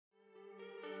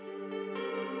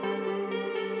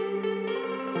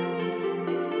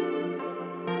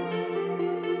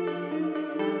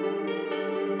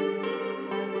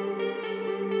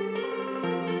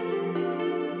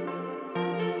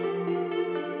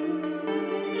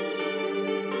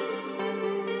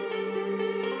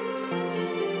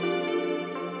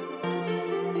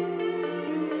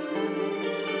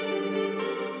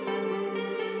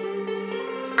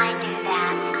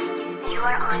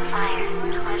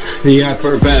The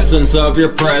effervescence of your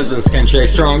presence can shake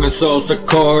strongest souls to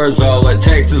cores. All it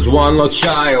takes is one look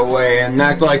shy away and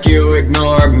act like you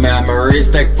ignore. Memories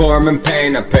take form and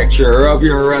paint a picture of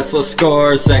your restless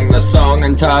scores. Sing the song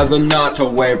and tie the knot to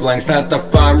wavelengths that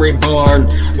define reborn.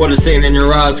 What is seen in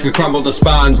your eyes could crumble the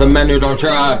spines of men who don't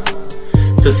try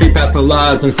to see past the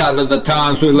lies inside of the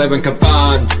times we live in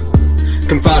confined.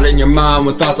 Confide in your mind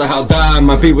with thoughts of how dying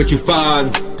might be what you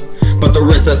find. But the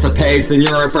risk sets the pace and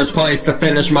you're in first place to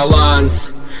finish my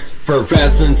lines.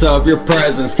 Effervescence of your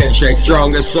presence can shake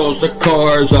strongest souls to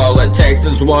cores. All it takes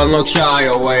is one look shy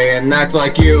away and act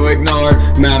like you ignored.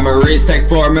 Memories take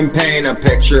form and paint a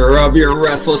picture of your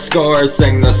restless scores.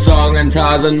 Sing the song and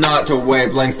tie the knot to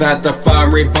wavelengths that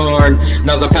define reborn.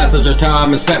 Now the passage of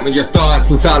time is spent with your thoughts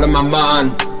inside of my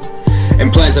mind,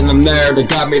 implanting them there to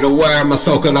guide me to where my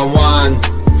soul can unwind.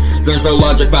 There's no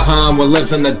logic behind what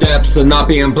lives in the depths of not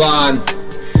being blind.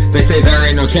 They say there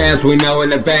ain't no chance, we know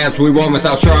in advance we won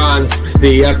without shrines.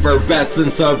 The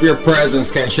effervescence of your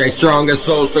presence can shake strongest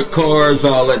souls to cores.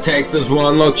 All it takes is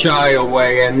one look shy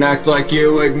away and act like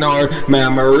you ignored.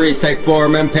 Memories take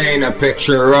form and paint a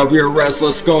picture of your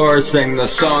restless scores. Sing the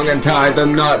song and tie the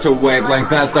knot to wavelengths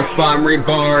that define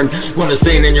reborn. What is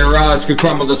seen in your eyes could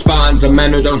crumble the spines of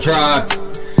men who don't try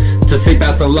to see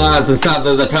past the lies inside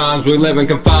of the times we live in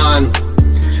confined.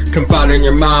 Confide in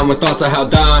your mind with thoughts of how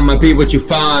dying might be what you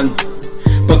find.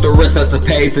 But the risk sets the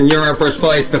pace and you're in first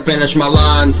place to finish my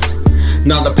lines.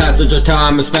 Now the passage of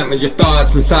time is spent with your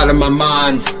thoughts inside of my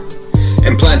mind,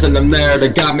 implanting them there to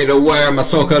guide me to where my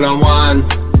soul could unwind.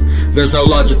 There's no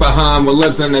logic behind what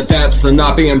lives in the depths of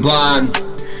not being blind.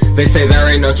 They say there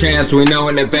ain't no chance, we know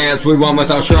in advance we won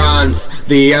without shrines.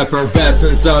 The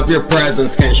effervescence of your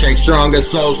presence can shake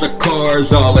strongest souls to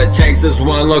cores. All it takes is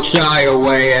one look shy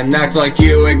away and act like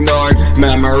you ignored.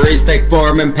 Memories take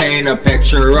form and paint a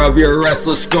picture of your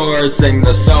restless scores. Sing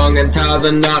the song and tie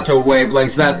the knot to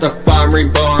wavelengths that define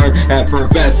reborn.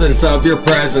 Effervescence of your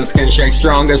presence can shake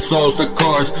strongest souls to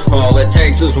cores. All it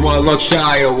takes is one look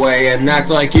shy away and act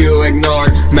like you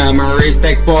ignored. Memories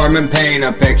take form and paint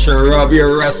a picture of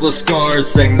your restless scores.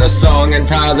 Sing the song and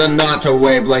tie the knot to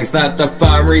wavelengths that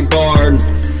define reborn.